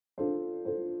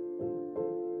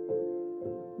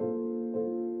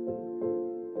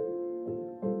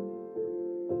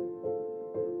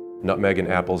Nutmeg and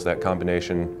apples, that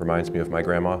combination reminds me of my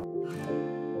grandma.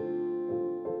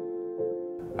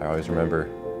 I always remember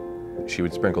she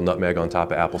would sprinkle nutmeg on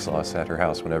top of applesauce at her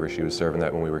house whenever she was serving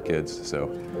that when we were kids, so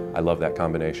I love that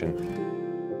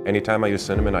combination. Anytime I use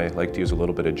cinnamon, I like to use a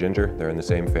little bit of ginger. They're in the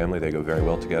same family, they go very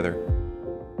well together.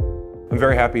 I'm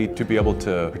very happy to be able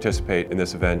to participate in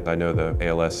this event. I know the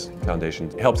ALS Foundation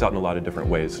helps out in a lot of different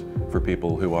ways for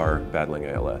people who are battling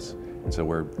ALS. And so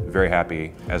we're very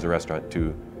happy as a restaurant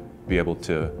to be able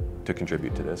to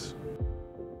contribute to this.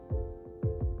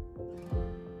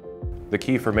 The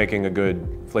key for making a good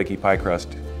flaky pie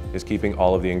crust is keeping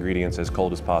all of the ingredients as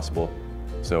cold as possible.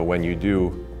 So when you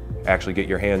do actually get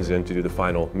your hands in to do the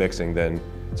final mixing, then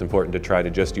it's important to try to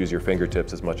just use your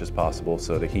fingertips as much as possible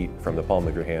so the heat from the palm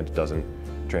of your hand doesn't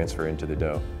transfer into the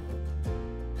dough.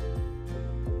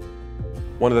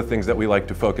 One of the things that we like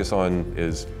to focus on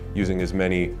is using as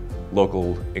many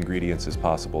local ingredients as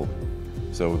possible.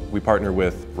 So we partner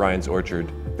with Ryan's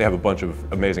Orchard. They have a bunch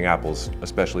of amazing apples,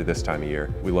 especially this time of year.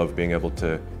 We love being able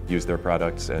to use their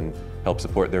products and help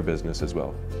support their business as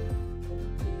well.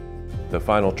 The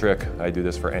final trick, I do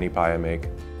this for any pie I make,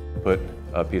 put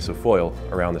a piece of foil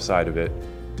around the side of it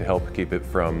to help keep it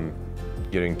from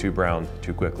getting too brown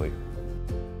too quickly.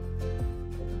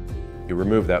 You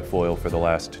remove that foil for the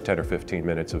last 10 or 15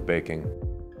 minutes of baking.